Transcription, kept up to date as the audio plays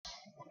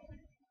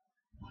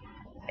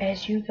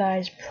As you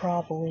guys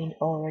probably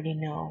already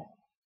know,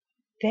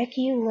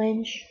 Becky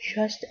Lynch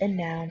just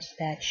announced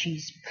that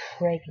she's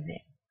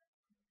pregnant.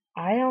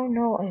 I don't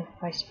know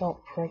if I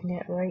spelled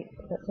pregnant right,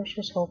 but let's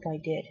just hope I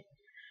did.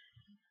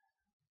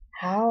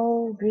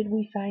 How did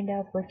we find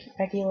out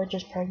Becky Lynch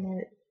is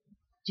pregnant?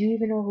 Do you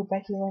even know who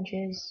Becky Lynch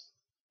is?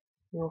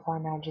 You'll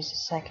find out in just a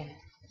second.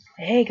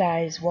 Hey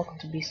guys, welcome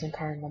to Beast and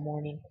Car in the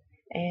Morning.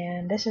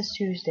 And this is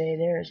Tuesday.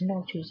 There is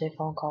no Tuesday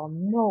phone call.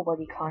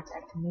 Nobody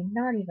contacted me,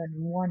 not even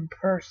one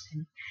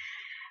person.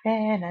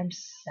 And I'm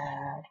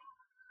sad.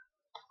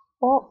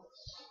 Well,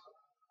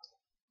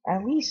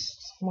 at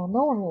least, well,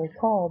 no one really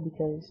called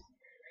because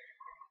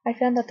I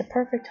found that the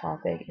perfect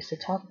topic is to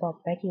talk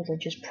about Becky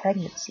Lynch's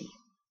pregnancy.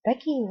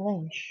 Becky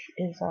Lynch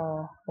is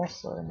a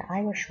wrestler, an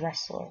Irish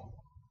wrestler,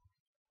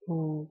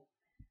 who,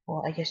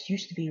 well, I guess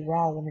used to be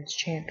Raw Women's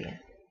Champion,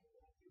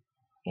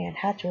 and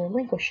had to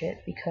relinquish it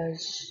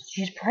because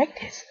she's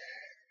pregnant.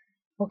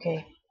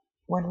 Okay,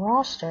 when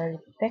Raw started,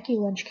 Becky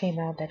Lynch came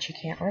out that she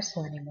can't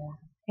wrestle anymore,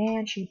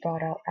 and she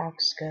brought out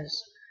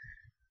Asuka's.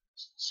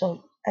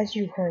 So, as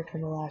you heard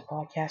from the last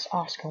podcast,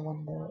 Asuka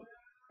won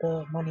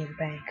the Money in the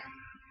Bank.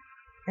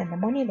 And the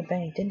Money in the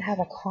Bank didn't have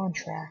a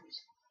contract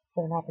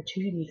for an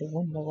opportunity to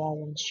win the Raw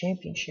Women's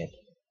Championship.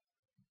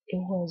 It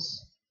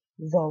was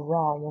the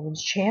Raw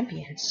Women's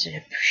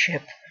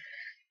Championship.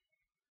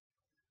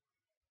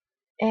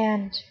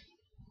 And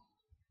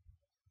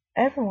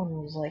everyone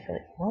was like,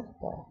 what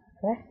the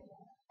heck?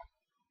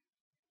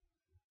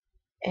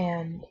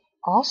 And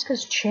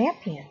Asuka's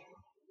champion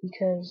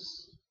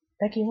because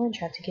Becky Lynch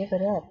had to give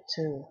it up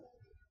to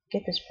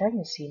get this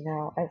pregnancy.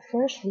 Now, at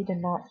first we did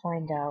not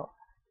find out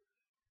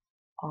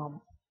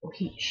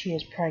she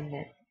is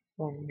pregnant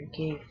when we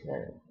gave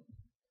the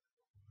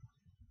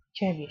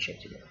championship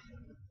to her.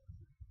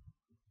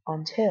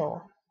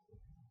 Until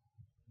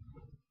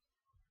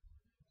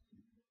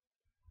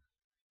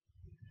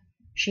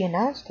she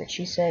announced it.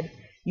 She said,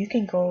 you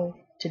can go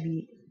to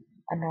be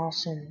an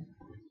awesome,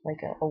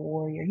 like a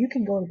warrior. You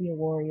can go to be a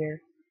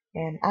warrior,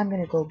 and I'm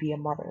gonna go be a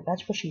mother.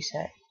 That's what she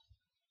said.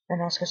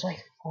 And Asuka's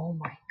like, oh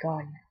my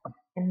god.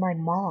 And my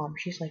mom,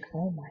 she's like,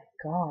 oh my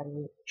god,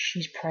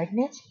 she's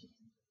pregnant?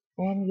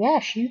 And yeah,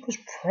 she was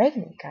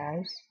pregnant,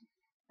 guys.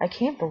 I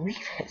can't believe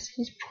it.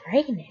 She's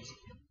pregnant.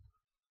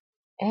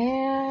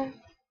 And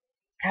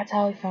that's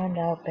how we found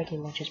out Becky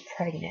Lynch is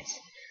pregnant.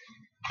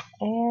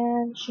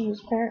 And she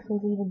is apparently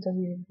leaving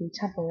WWE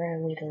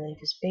temporarily to lay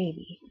this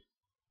baby.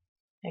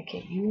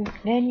 Okay,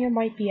 you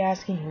might be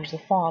asking who's the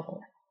father.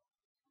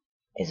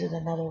 Is it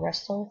another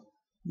wrestler?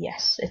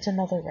 Yes, it's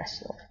another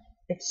wrestler.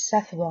 It's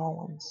Seth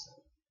Rollins.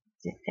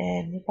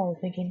 And you're probably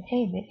thinking,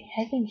 hey,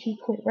 I think he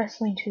quit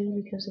wrestling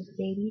too because of the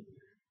baby.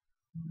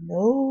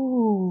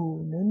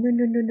 No.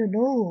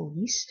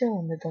 He's still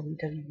in the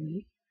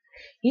WWE.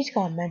 He's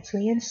gone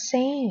mentally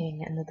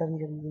insane in the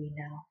WWE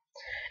now.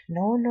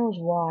 No one knows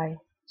why.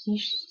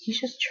 He's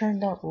just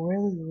turned out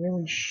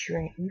really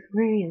strange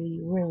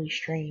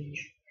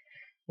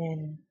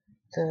in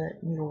the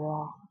new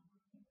Raw.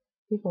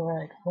 People are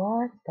like,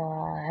 what the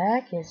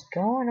heck is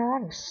going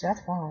on with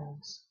Seth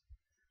Rollins?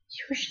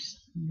 He was just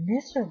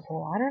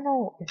miserable. I don't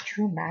know if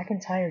Drew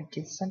McIntyre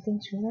did something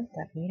to him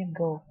that made him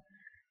go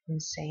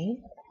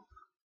insane.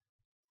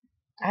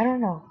 I don't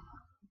know.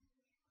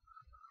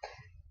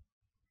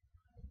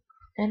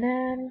 And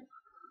then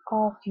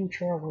all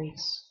future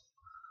awaits.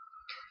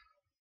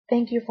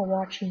 Thank you for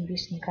watching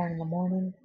Beast and Car in the Morning.